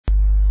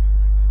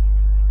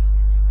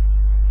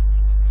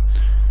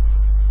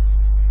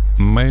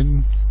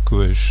main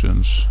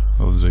questions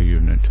of the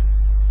unit.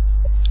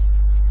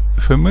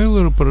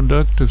 Female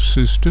reproductive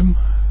system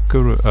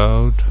carry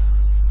out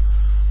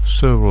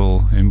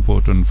several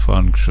important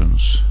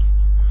functions.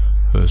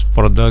 First,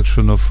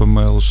 production of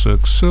female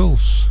sex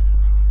cells,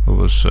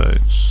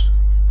 oocytes,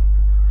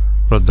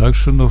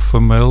 production of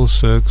female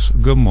sex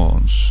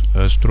hormones,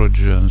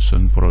 estrogens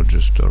and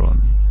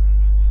progesterone,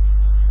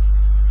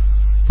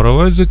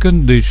 provide the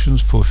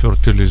conditions for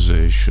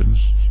fertilization,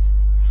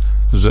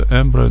 the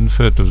embryo and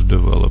fetus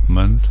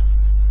development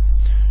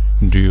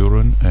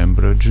during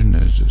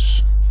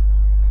embryogenesis,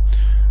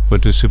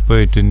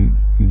 participate in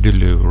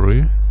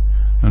delivery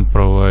and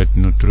provide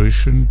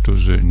nutrition to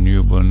the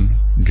newborn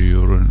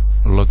during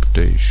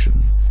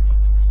lactation.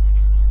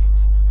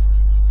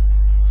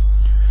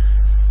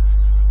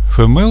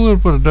 Female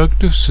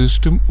reproductive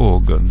system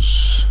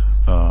organs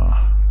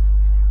are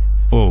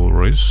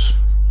ovaries,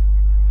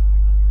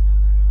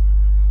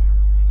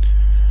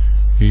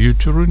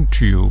 uterine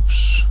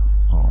tubes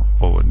or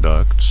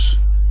oviducts,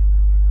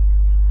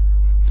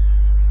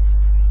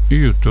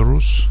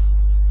 uterus,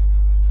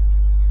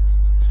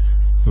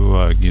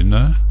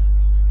 vagina,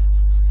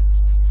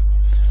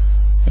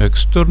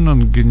 external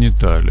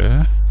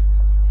genitalia,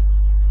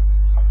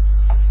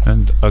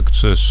 and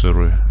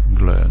accessory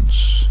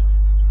glands,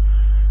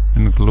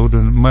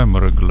 including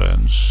mammary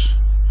glands,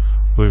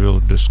 we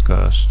will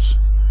discuss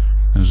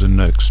in the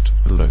next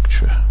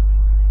lecture.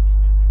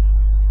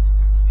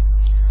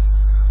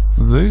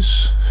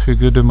 This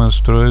figure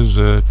demonstrates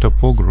the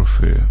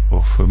topography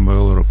of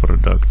female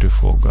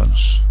reproductive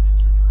organs: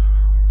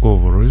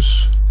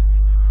 ovaries,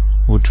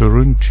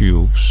 uterine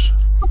tubes,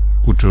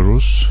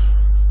 uterus,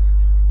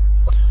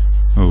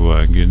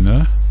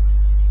 vagina,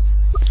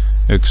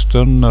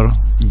 external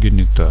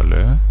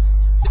genitalia.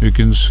 You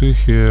can see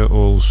here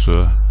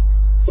also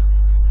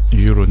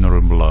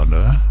urinary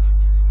bladder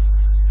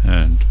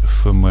and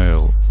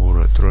female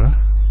urethra,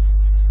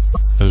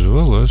 as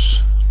well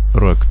as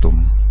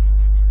rectum.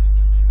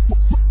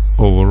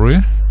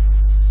 Ovary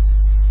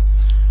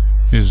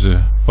is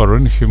a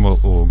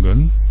parenchymal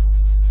organ,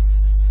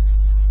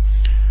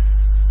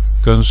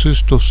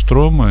 consists of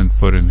stroma and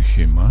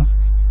parenchyma.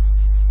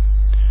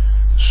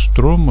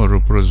 Stroma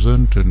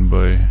represented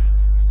by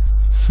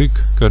thick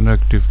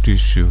connective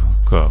tissue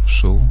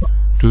capsule,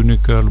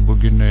 tunica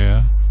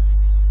albuginea,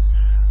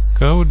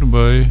 covered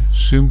by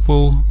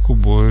simple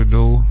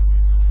cuboidal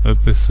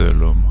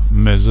epithelium,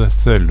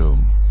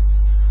 mesothelium,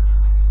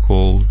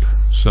 called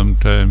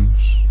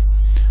sometimes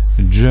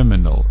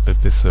geminal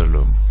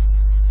epithelium.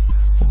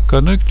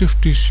 Connective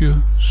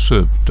tissue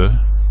septa.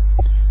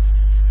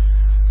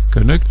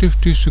 Connective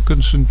tissue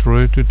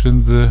concentrated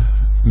in the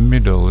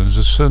middle, in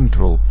the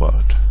central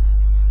part.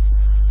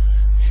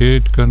 Here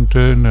it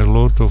contains a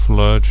lot of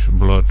large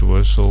blood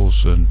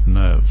vessels and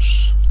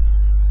nerves,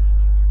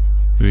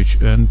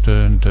 which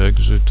enter and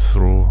exit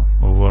through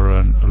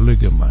Varane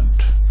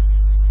ligament.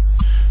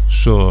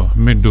 So,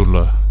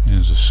 medulla in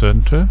the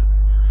center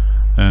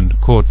and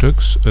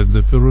cortex at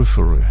the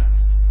periphery.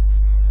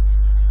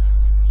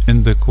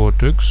 In the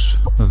cortex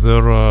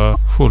there are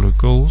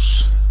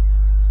follicles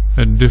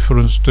at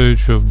different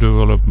stages of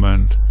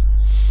development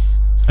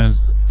and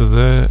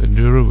their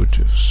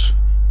derivatives.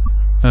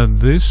 At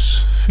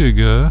this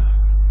figure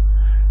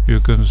you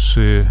can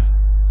see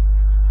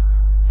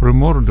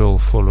primordial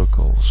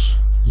follicles,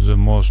 the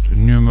most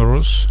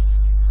numerous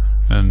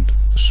and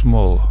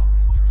small.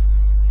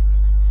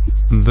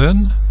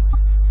 Then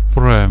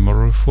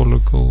primary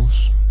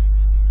follicles,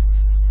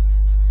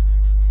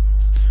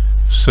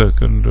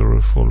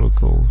 secondary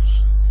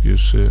follicles, you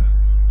see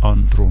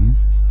antrum,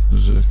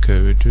 the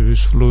cavity with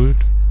fluid,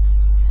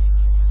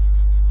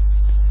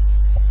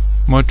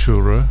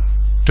 mature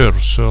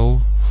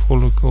tertial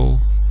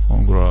follicle or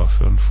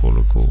Graafian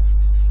follicle.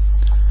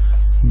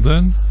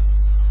 Then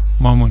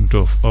moment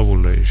of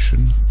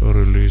ovulation,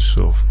 release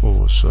of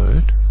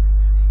oocyte.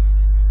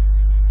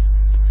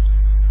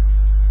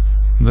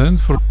 Then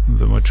for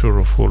the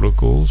mature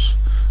follicles,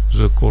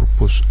 the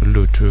corpus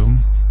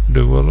luteum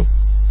develop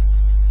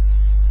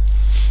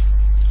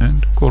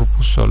and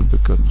corpus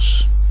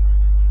albicans.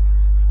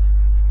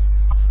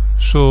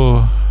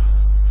 So,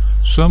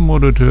 some more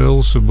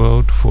details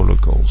about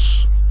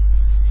follicles.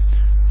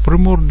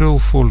 Primordial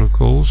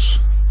follicles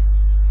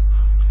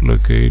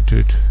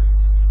located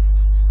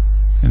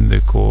in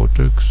the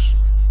cortex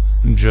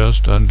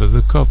just under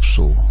the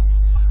capsule.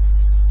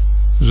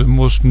 The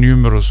most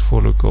numerous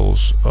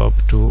follicles up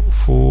to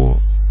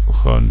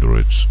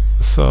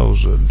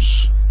 400,000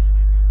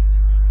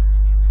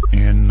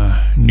 in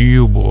a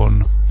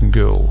newborn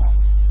girl.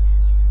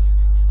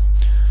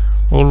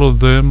 All of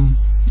them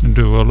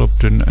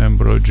developed in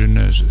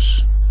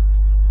embryogenesis.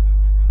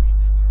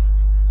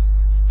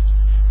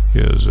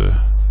 Here's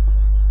a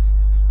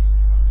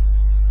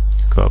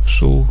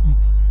capsule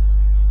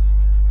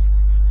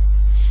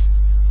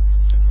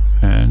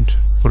and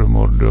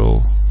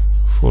primordial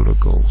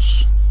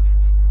follicles.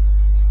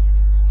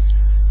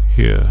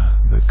 Here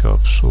the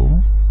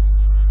capsule,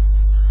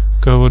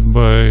 covered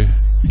by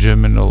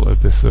geminal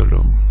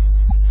epithelium.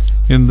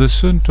 In the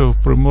center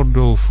of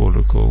primordial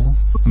follicle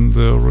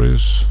there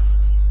is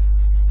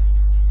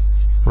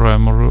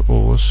primary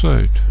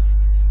oocyte.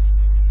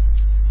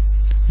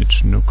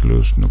 Its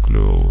nucleus,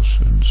 nucleolus,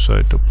 and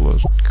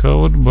cytoplasm,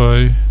 covered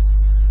by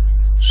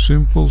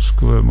simple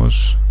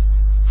squamous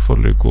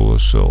follicular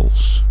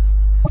cells.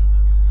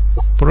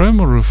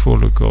 Primary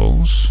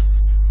follicles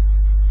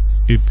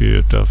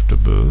appeared after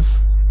birth.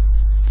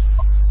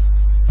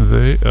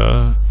 They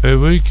are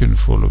awakened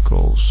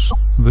follicles.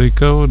 They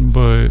covered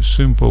by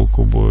simple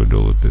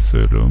cuboidal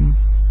epithelium.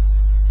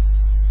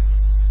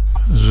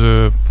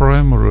 The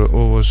primary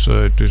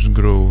oocyte is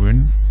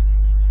growing.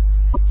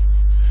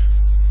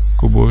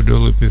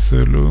 Cuboidal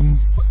epithelium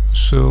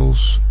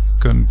cells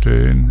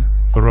contain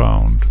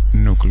round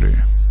nuclei.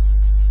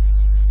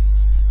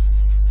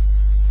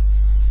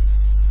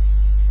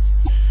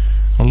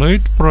 A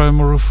late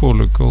primary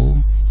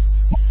follicle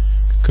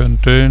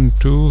contains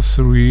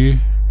 2-3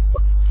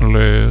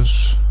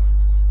 layers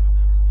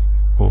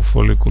of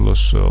follicular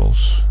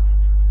cells.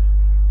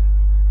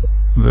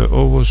 The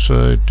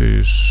oocyte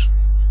is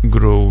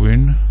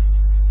growing,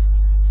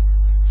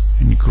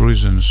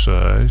 increasing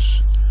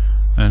size,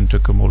 and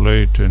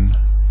accumulating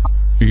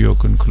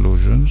yolk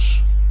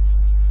inclusions.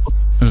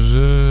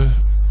 The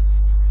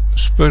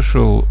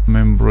special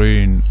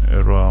membrane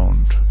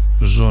around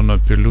zona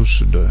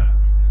pellucida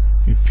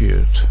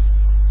appeared.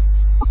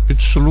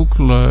 It looks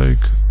like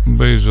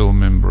basal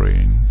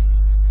membrane,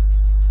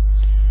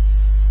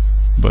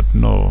 but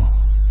no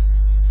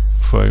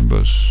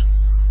fibers,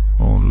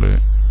 only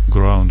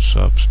ground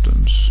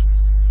substance,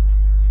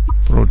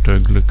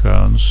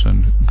 proteoglycans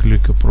and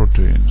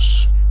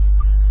glycoproteins.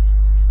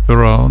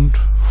 Around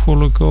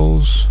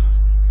follicles,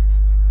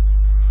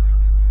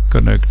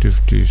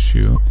 connective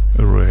tissue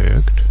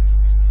erect,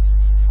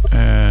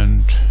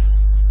 and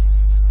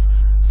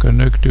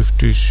connective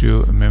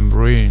tissue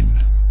membrane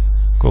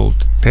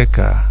called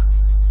theca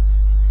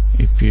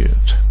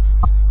appeared.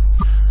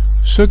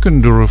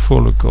 Secondary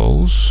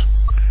follicles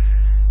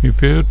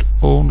appeared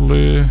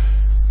only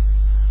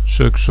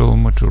sexual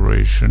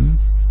maturation,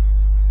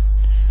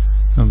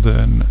 and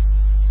then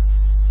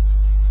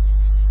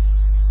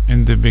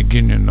in the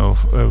beginning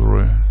of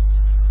every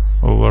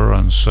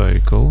ovarian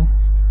cycle,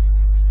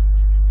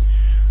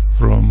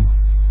 from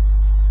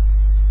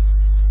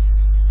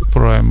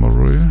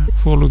primary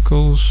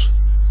follicles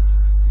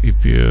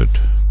appeared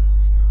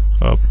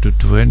up to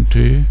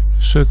 20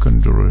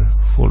 secondary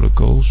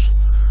follicles,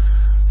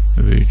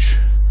 which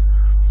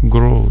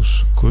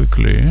grows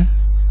quickly.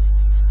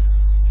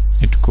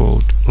 It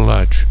called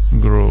large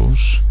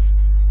growth.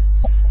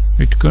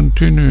 It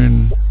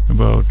continuing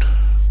about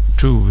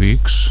 2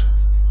 weeks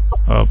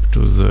up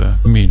to the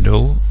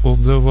middle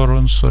of the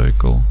ovarian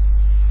cycle.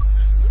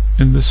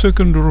 In the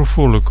secondary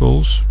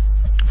follicles,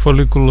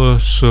 follicular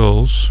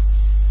cells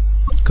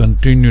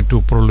continue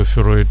to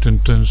proliferate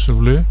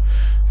intensively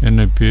and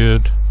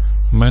appeared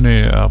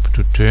many up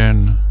to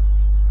 10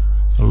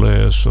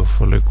 layers of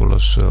follicular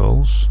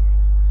cells,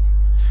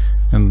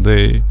 and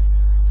they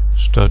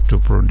start to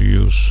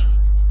produce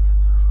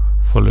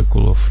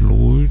follicular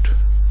fluid.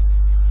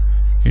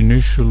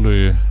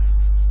 Initially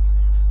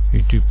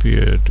it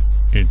appeared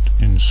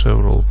in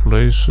several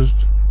places,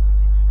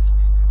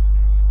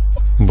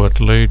 but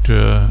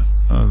later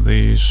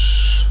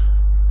these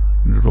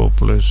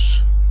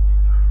droplets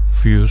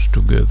fuse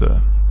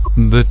together.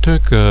 The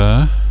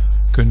theca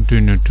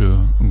continue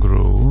to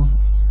grow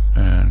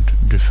and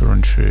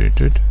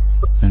differentiated,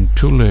 and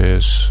 2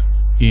 layers,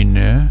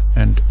 inner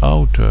and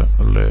outer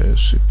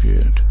layers,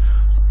 appeared.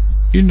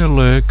 Inner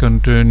layer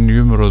contain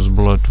numerous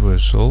blood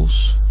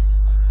vessels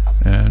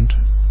and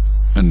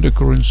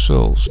endocrine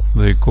cells.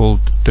 They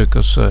called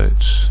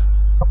thecacytes.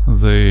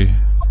 They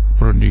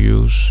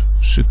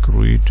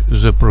secrete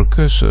the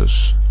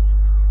precursors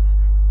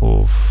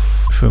of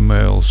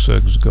female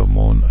sex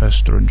hormone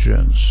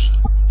estrogens,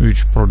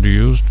 which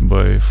produced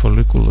by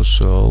follicular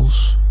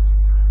cells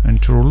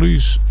and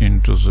released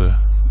into the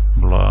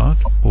blood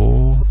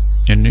or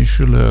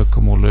initially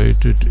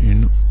accumulated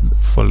in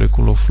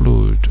follicular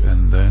fluid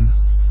and then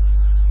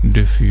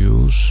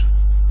diffuse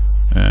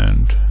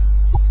and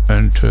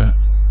enter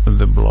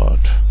the blood.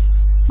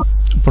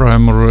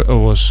 Primary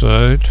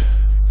oocyte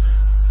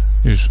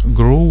is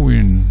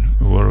growing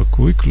very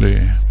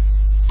quickly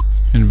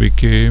and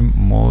became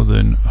more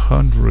than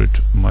 100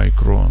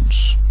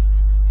 microns.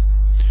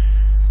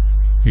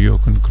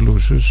 Yolk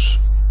inclusions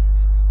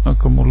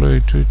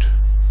accumulated,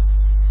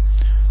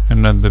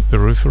 and at the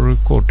periphery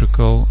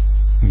cortical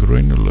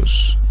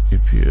granules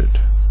appeared.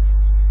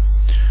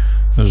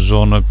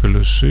 Zona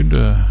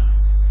pellucida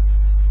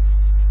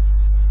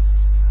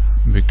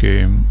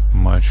became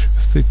much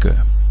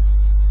thicker.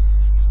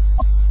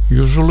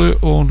 Usually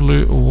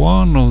only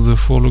one of the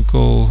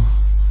follicle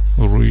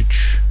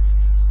reach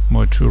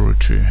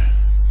maturity,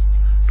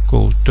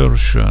 called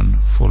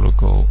tertian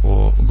follicle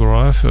or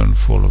Graafian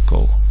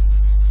follicle.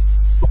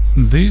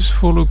 These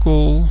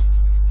follicles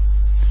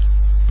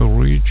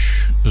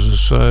reach the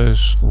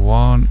size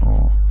 1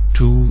 or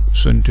 2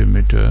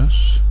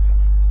 centimeters.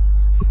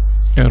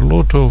 A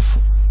lot of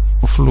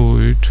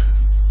fluid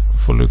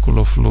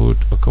follicular fluid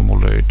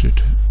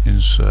accumulated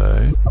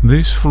inside.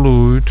 This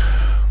fluid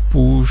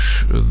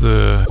pushes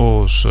the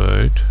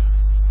oocyte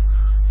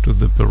to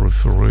the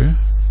periphery,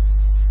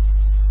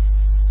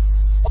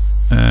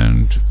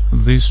 and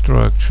this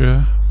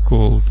structure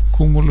called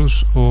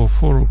cumulus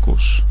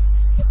oophoricus,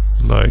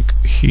 like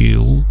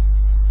heel,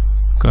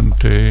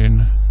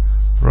 contain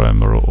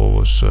primary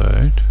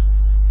oocyte.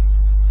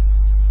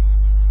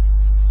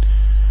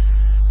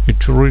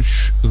 It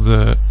reaches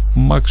the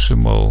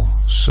maximal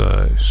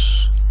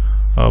size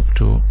up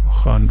to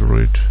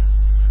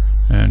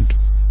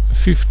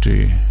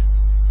 150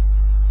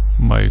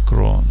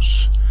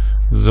 microns,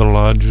 the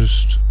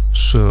largest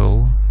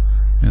cell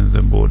in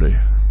the body.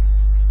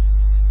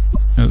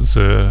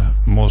 The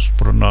most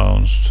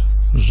pronounced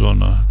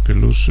zona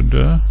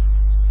pellucida,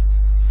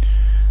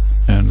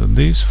 and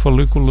these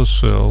follicular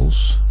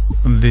cells,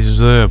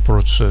 their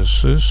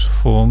processes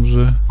form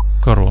the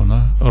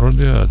corona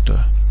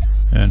radiata,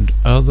 and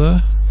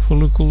other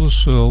follicular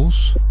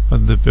cells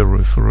at the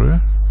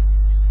periphery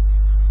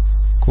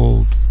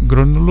called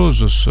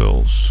granulosa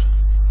cells,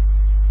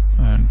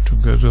 and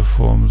together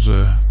form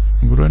the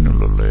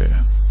granular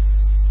layer.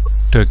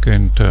 Theca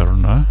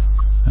interna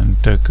and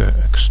theca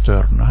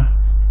externa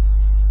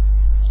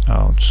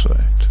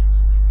outside.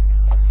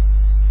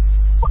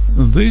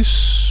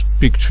 This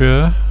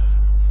picture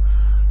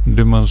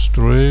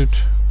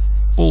demonstrates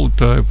all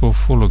type of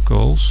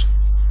follicles: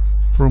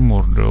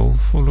 primordial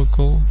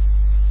follicle,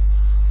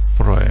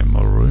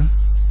 primary,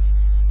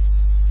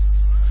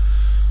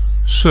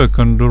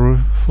 secondary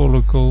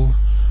follicle,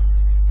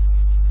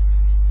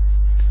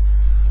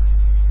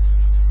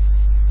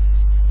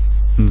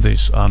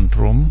 this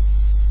antrum,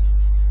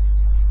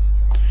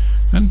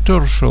 and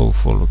tertial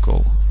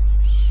follicle,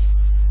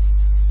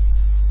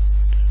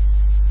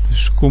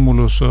 this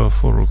cumulus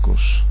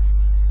oophoricus.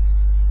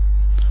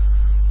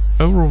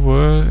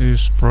 Everywhere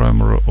is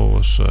primary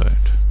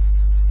oocyte,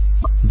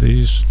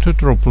 this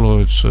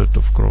tetraploid set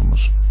of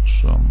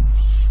chromosomes.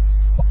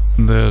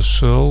 Their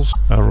cells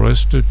are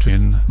rested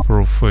in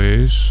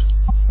prophase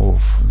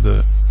of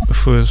the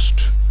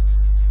first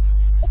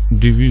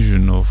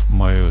division of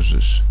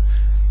meiosis.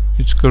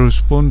 It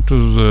corresponds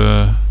to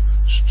the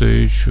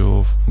stage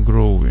of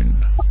growing.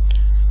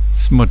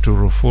 It's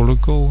mature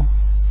follicle,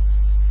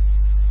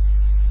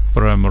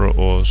 primary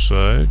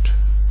oocyte,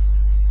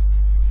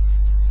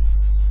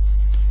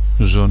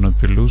 zona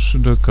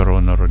pellucida,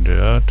 corona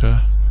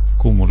radiata,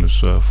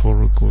 cumulus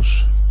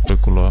oophoricus,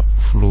 follicular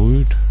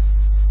fluid,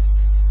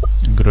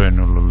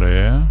 granular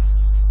layer,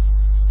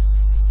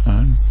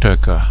 and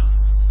theca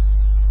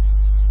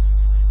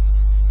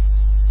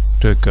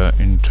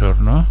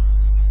interna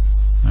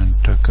and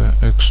theca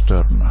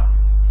externa.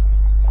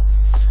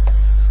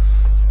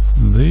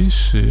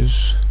 This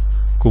is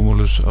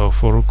cumulus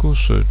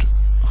oophoricus at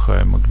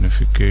high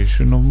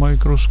magnification of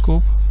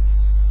microscope,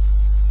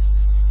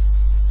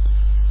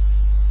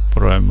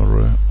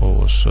 primary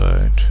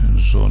oocyte in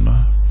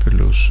zona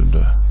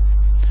pellucida,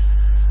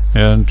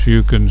 and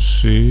you can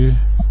see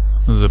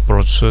the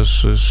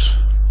processes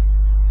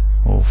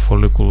of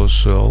follicular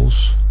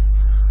cells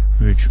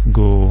which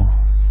go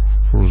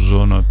through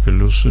zona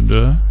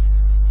pellucida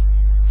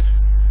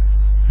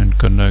and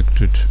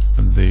connected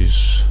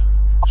this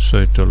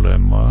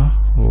cytolemma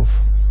of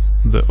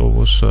the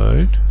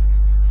oocyte,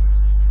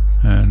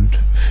 and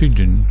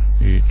feeding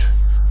it,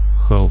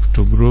 help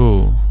to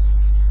grow,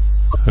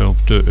 help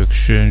to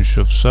exchange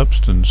of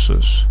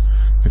substances,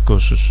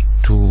 because it's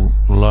too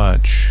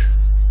large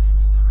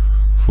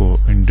for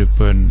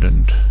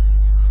independent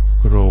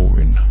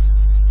growing,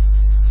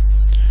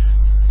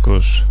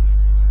 because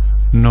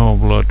no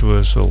blood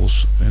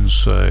vessels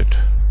inside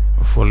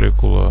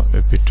follicular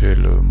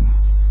epithelium,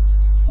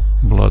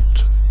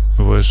 blood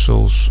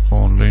vessels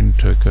only in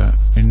theca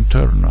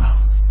interna,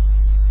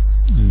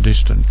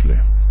 distantly.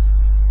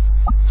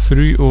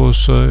 3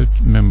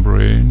 oocyte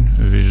membrane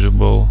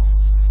visible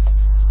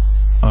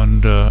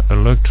under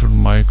electron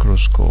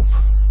microscope: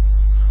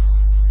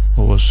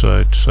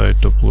 oocyte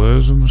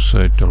cytoplasm,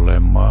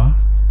 cytolemma,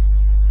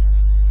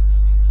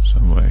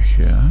 somewhere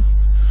here,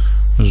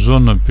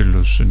 zona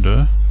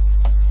pellucida,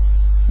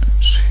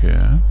 it's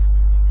here,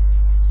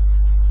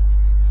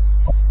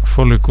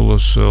 follicular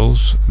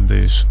cells,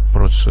 these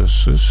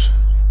processes,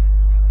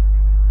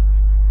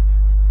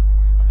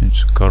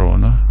 it's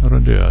corona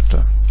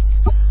radiata,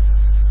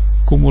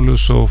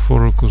 cumulus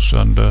oophoricus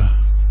under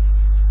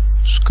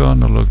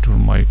scan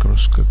electron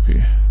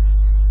microscopy.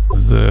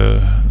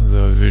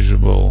 The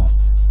visible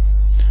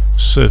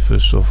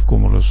surface of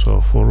cumulus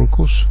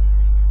oophoricus,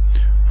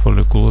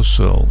 follicular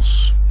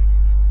cells.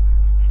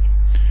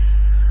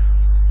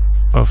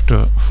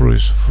 After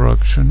freeze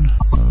fraction,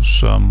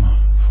 some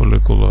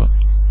follicular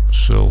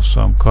cells,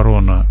 some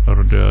corona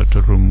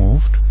radiata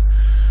removed,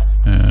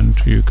 and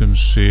you can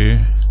see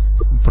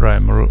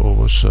primary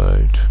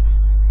oocyte.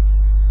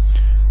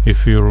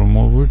 If you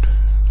remove it,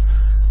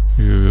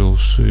 you will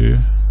see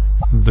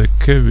the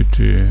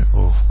cavity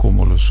of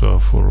cumulus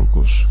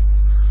oophoricus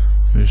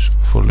with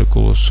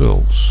follicular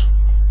cells.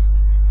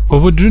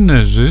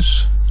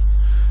 Ovogenesis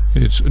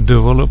It's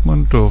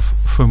development of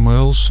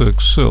female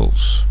sex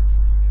cells.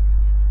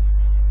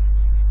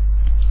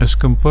 As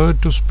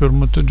compared to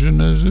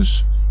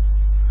spermatogenesis,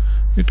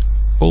 it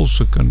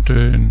also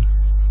contains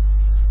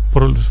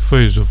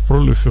phase of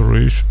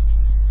proliferation,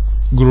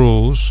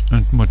 growth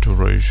and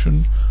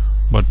maturation,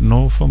 but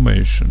no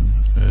formation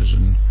as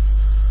in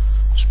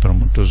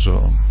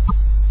spermatozoa.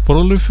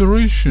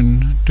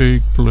 Proliferation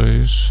takes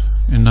place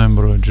in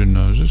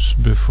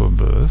embryogenesis before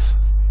birth.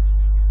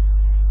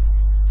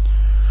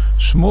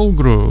 Small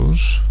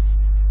growth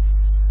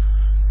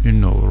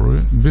in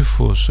ovary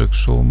before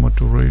sexual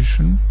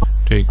maturation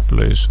takes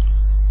place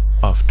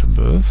after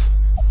birth.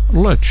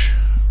 Large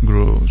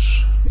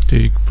growth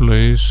takes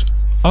place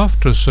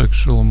after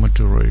sexual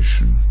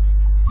maturation.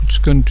 It's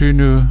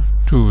continue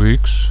 2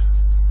 weeks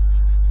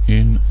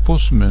in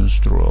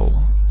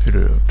postmenstrual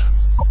period.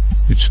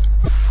 It's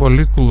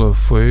follicular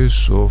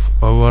phase of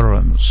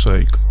ovarian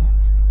cycle.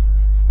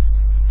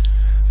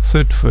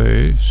 Third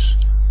phase,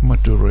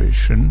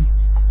 maturation,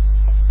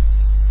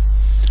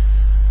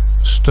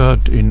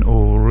 start in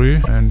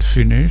ovary and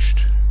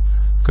finished,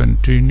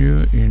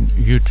 continue in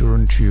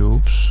uterine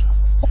tubes.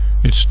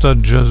 It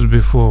starts just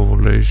before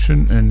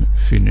ovulation and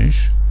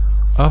finish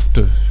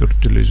after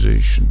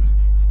fertilization.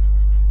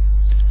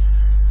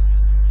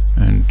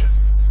 And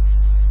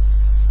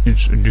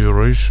its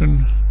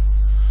duration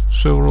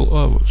several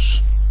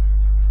hours.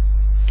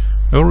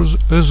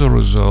 As a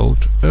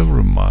result,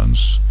 every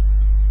month,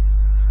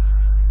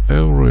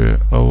 every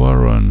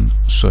ovarian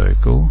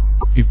cycle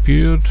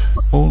appeared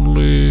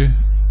only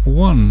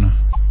one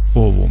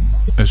ovum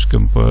as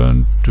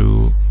compared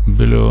to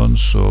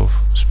billions of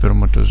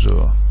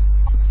spermatozoa.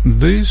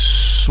 This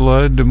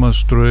slide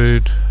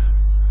demonstrates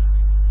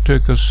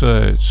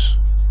techocytes,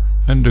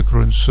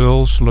 endocrine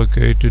cells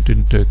located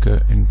in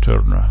theca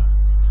interna.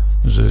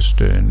 They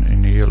stand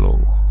in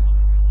yellow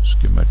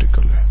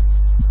schematically.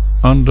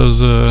 Under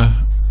the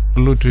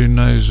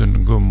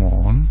luteinizing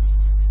hormone,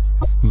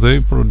 they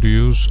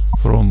produce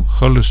from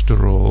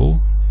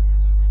cholesterol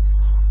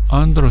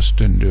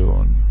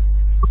androstenedione,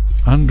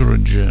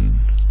 androgen,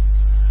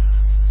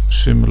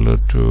 similar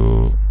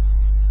to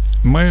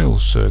male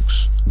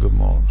sex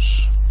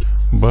hormones,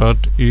 but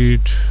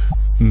it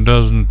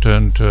doesn't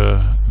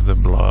enter the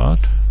blood,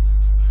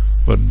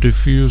 but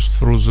diffuse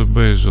through the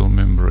basal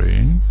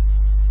membrane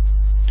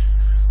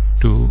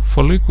to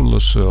follicular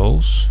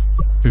cells,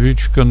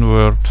 which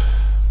convert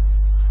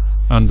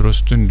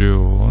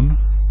androstenedione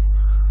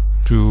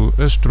to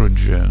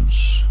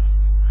estrogens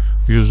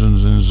using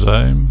the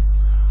enzyme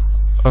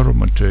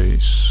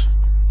aromatase.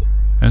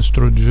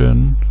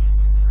 Estrogen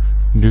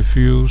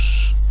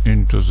diffuse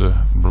into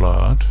the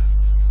blood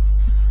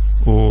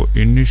or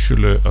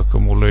initially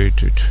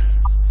accumulated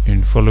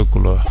in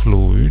follicular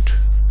fluid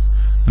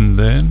and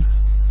then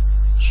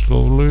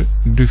slowly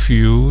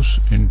diffuse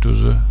into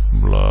the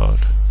blood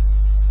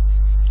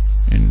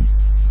in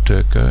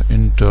theca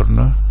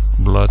interna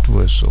blood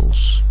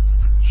vessels.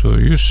 So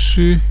you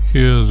see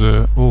here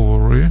the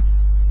ovary,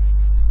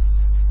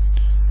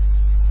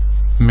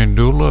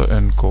 medulla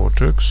and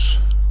cortex,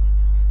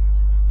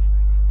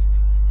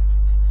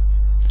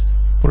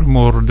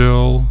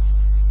 primordial,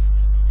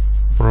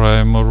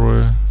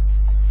 primary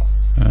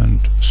and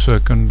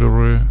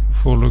secondary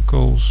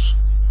follicles,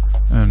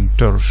 and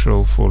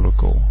tertial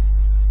follicle.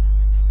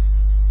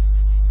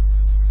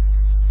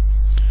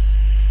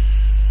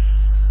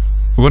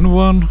 When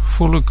one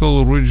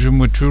follicle reaches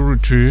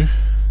maturity,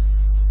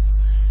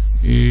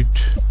 it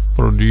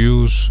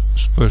produces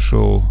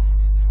special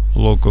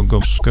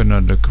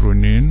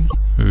leukogonadotropin,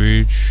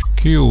 which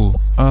kill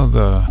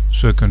other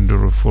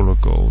secondary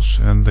follicles,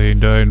 and they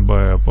die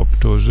by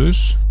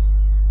apoptosis.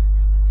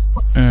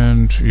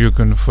 And you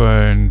can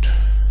find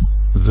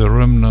the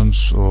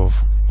remnants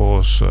of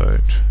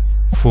oocyte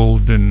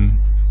folding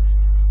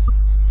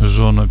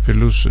zona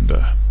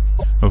pellucida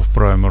of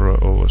primary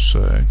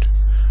oocyte,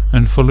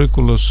 and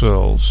follicular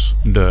cells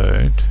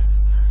died,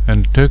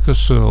 and theca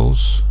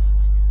cells,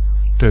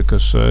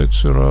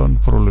 thecocytes around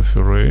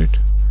proliferate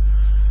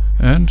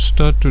and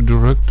start to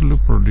directly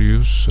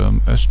produce some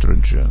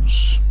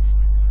estrogens.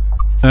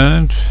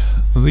 And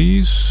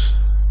these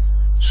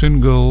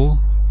single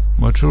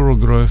mature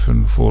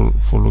growing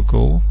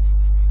follicle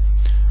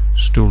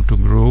still to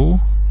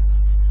grow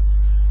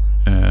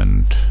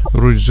and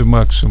reach the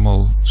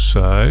maximal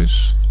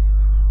size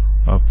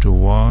up to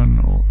 1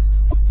 or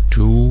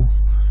 2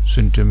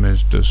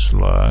 centimeters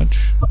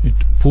large. It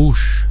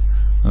push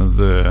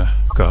the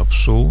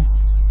capsule,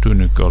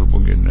 tunica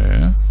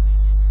albuginea,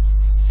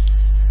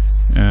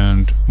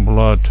 and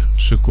blood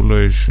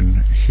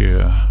circulation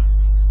here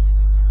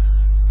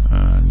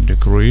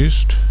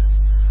decreased,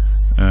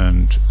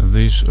 and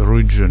this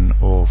region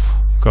of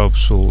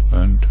capsule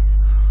and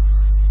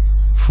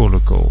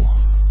follicle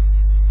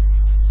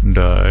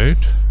died,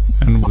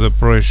 and the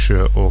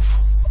pressure of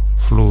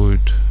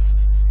fluid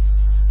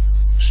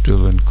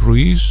still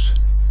increased,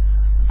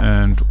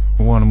 and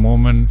one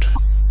moment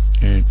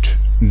it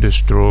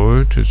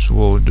destroyed, its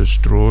wall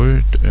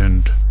destroyed,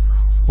 and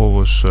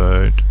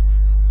oocyte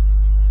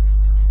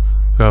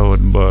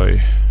covered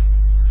by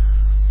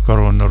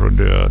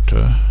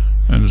radiata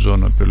and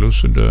zona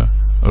pellucida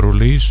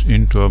release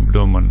into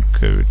abdomen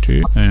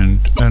cavity and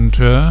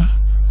enter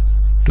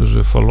to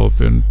the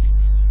fallopian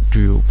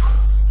tube,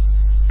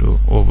 to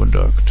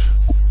oviduct,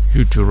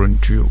 uterine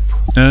tube.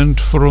 And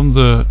from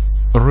the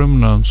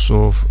remnants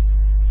of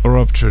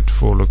ruptured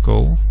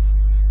follicle,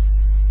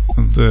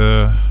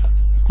 the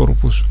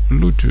corpus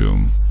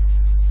luteum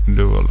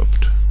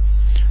developed.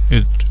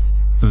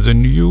 The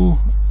new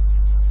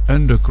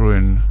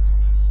endocrine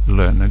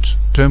gland, it's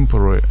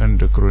temporary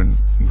endocrine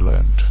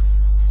gland.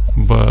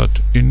 But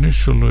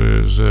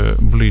initially the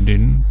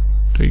bleeding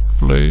take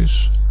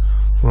place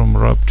from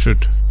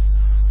ruptured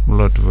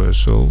blood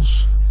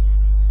vessels,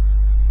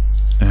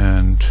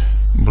 and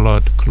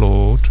blood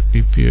clot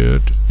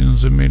appeared in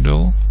the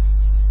middle.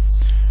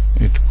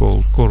 It's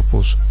called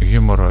corpus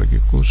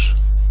haemorrhagicus.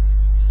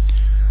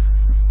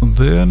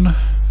 Then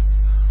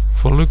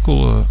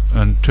follicular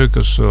and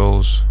Teca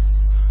cells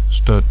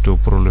start to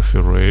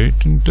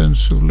proliferate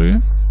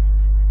intensively,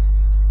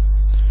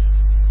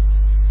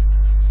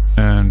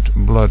 and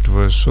blood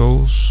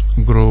vessels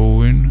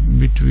growing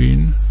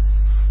between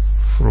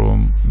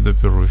from the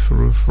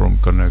periphery, from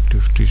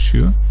connective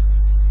tissue.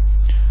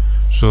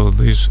 So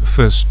this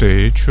first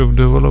stage of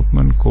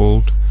development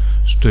called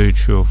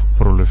stage of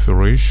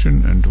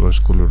proliferation and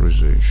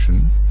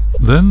vascularization.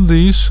 Then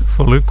these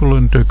follicular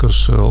and Teca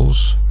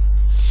cells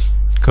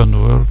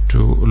convert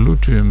to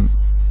luteum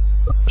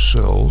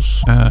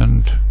cells,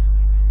 and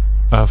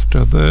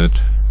after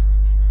that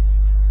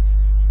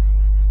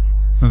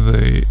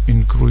they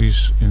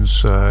increase in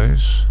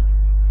size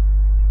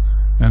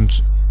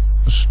and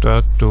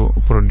start to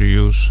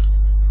produce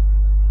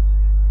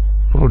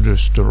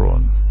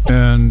progesterone.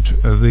 And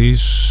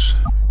this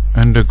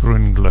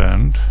endocrine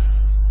gland,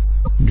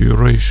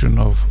 duration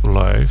of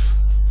life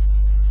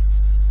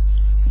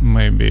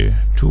maybe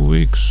 2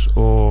 weeks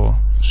or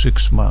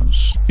 6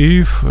 months.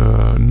 If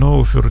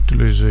no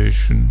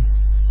fertilization,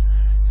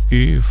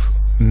 if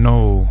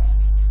no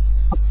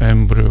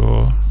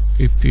embryo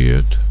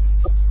appeared,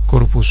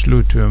 corpus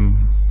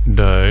luteum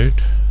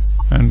died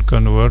and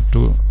convert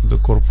to the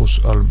corpus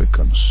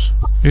albicans.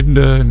 It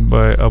died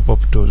by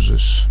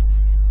apoptosis.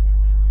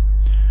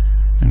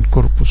 And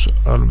corpus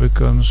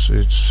albicans,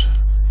 it's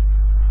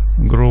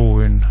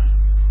growing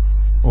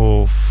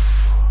of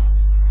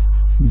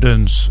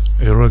dense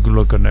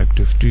irregular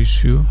connective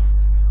tissue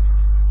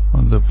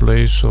on the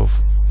place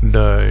of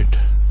died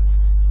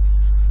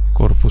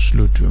corpus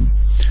luteum.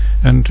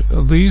 And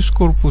this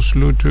corpus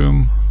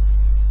luteum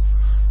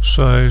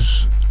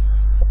size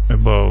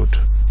about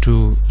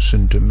 2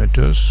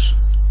 centimeters,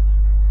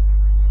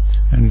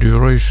 and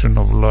duration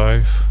of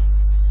life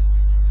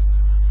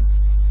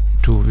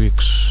 2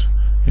 weeks.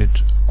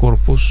 It's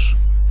corpus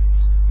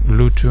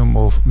luteum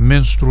of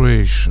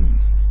menstruation.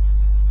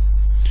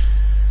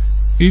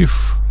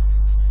 If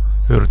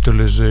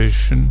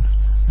fertilization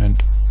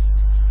and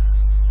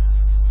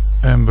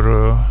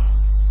embryo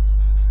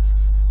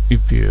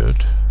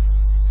appeared,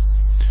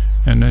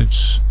 and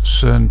it's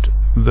sent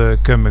the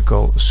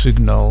chemical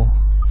signal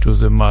to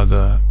the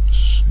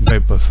mother's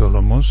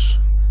hypothalamus,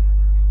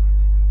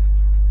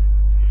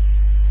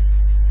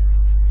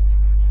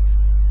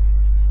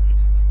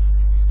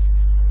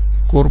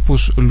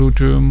 corpus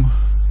luteum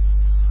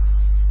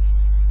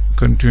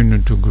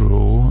continue to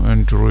grow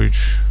and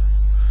reach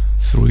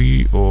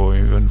 3 or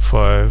even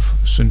 5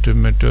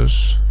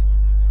 centimeters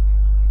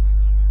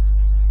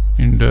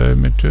in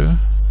diameter,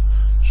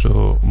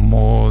 so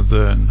more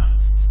than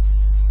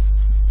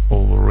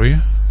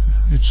ovary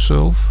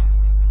itself.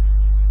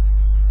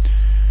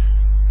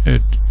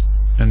 It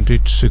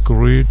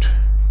secretes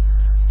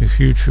a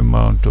huge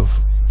amount of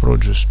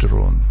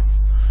progesterone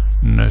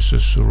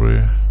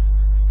necessary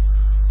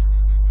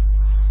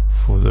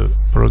for the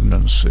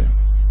pregnancy.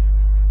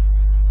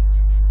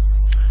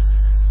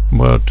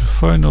 But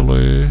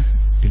finally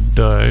it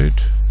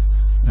died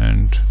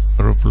and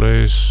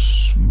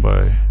replaced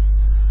by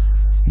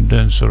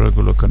dense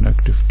irregular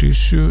connective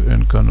tissue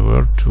and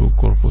convert to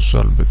corpus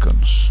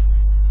albicans.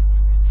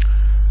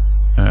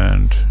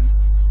 And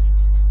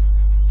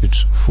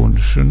its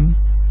functions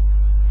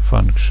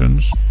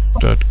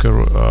that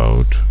carry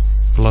out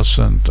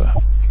placenta.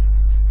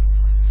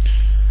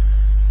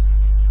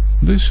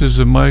 This is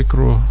a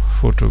micro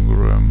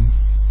photogram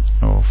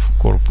of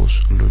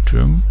corpus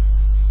luteum.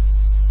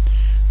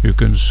 You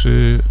can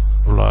see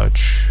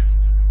large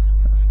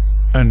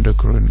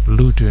endocrine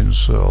lutein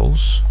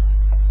cells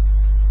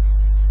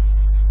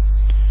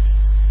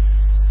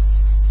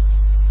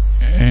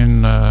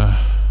in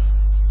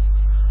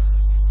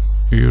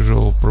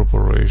usual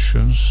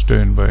preparations,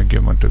 stained by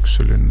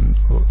gamma-toxylin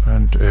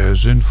and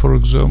azine, for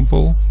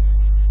example.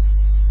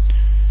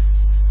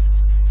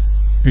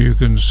 You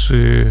can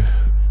see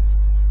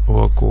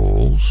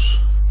vacuoles,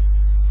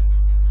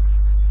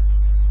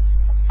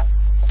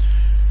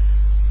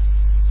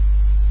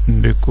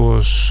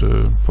 because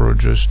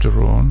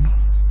progesterone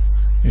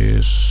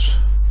is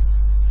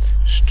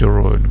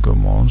steroid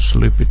hormones,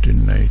 lipid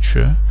in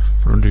nature,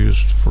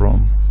 produced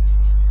from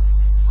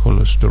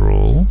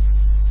cholesterol.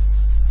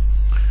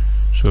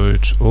 So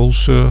it's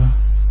also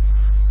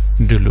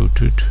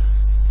diluted,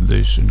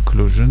 these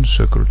inclusions,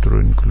 secretory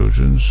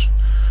inclusions,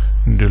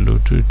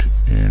 diluted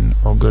in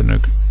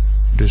organic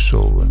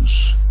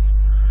dissolvents,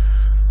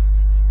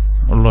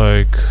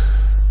 like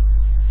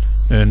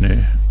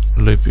any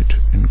lipid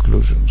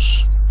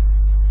inclusions.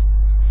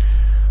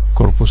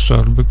 Corpus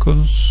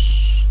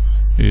albicans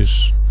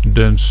is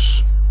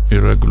dense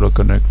irregular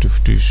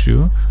connective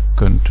tissue,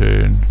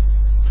 contain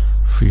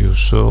few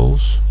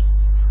cells,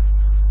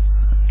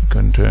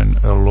 contain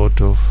a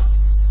lot of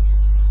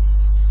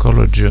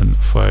collagen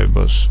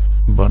fibers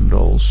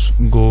bundles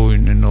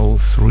going in all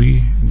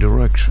three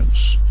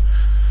directions.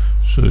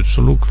 So it's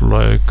look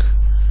like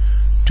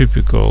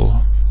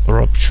typical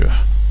rupture,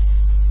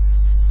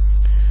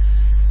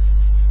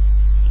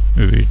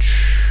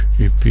 which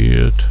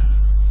appeared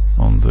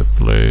on the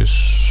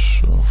place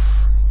of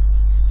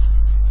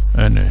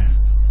any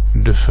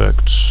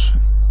defects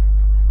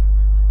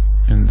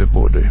in the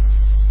body.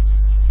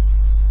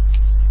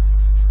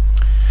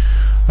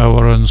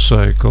 Ovarian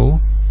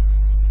cycle,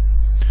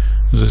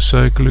 the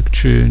cyclic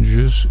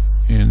changes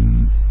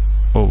in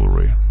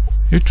ovary.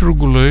 It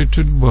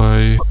regulated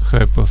by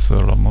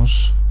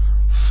hypothalamus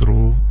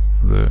through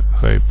the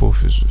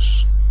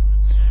hypophysis.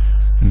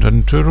 And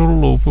anterior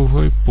lobe of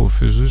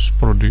hypophysis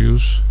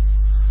produce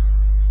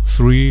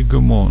three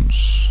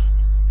gametes: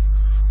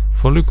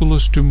 follicular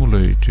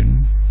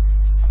stimulating,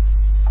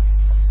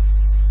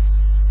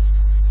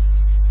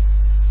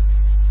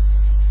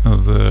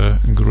 the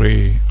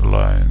gray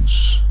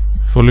lines.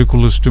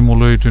 Follicular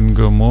stimulating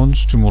gametes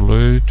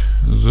stimulate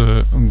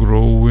the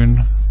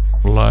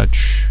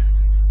large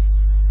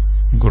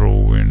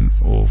growing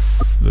of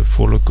the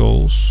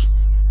follicles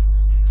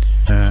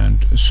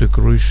and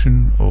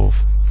secretion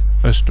of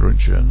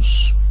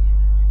estrogens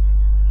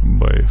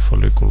by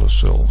follicular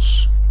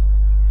cells.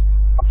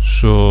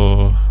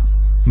 So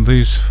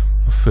this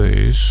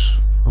phase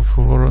of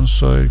ovarian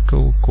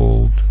cycle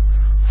called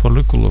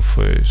follicular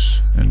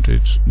phase, and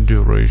its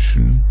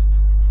duration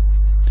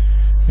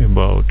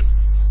about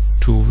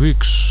 2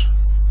 weeks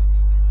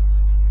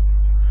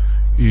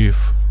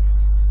if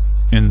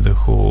in the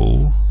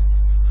whole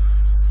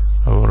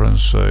ovarian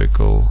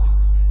cycle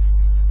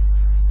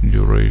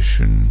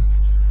duration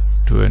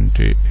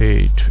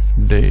 28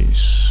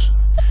 days.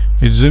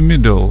 It's the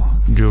middle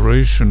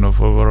duration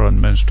of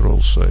ovarian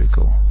menstrual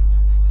cycle.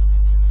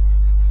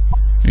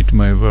 It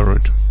may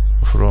vary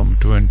from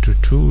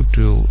 22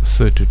 till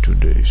 32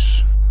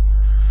 days,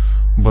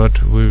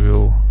 but we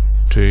will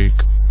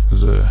take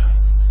the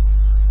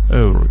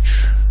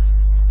average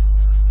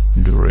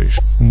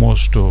duration.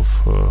 Most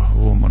of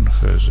women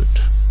has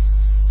it.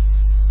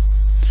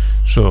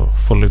 So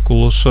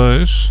follicular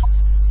size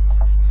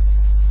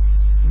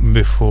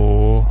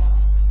before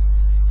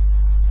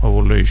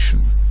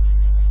ovulation.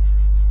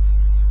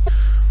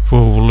 For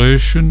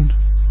ovulation,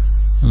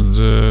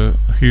 the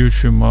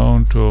huge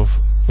amount of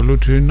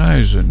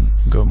luteinizing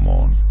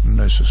hormone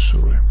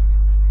necessary,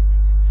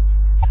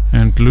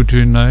 and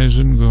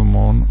luteinizing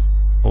hormone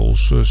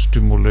also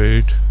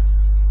stimulate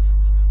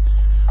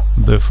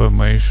the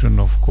formation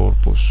of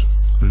corpus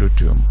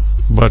luteum.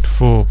 But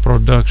for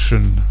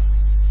production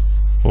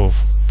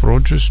of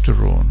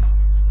progesterone,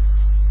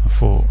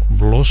 for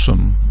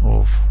blossom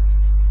of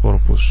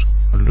corpus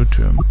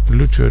luteum,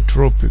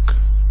 luteotropic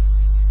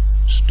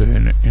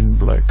stain in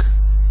black.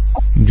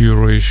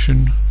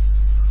 Duration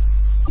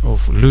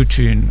of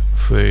lutein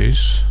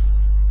phase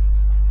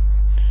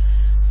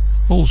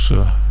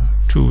also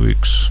 2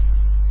 weeks.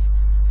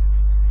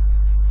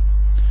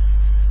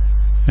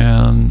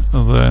 And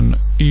then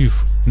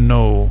if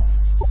no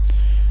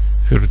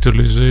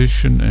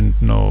fertilization and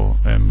no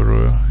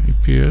embryo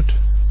appeared,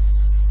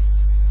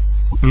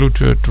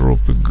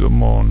 luteotropic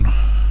hormone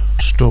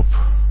stop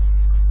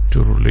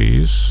to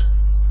release,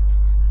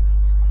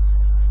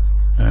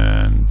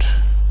 and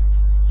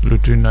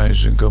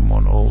luteinizing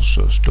hormone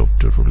also stop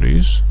to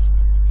release,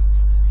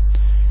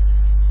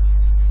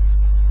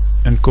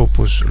 and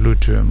corpus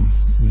luteum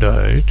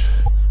died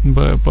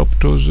by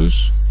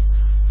apoptosis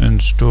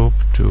and stop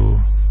to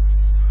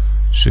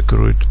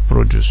secrete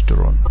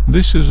progesterone.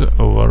 This is the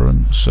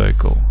ovarian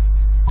cycle,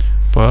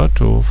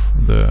 part of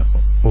the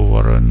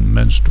ovarian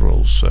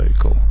menstrual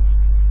cycle.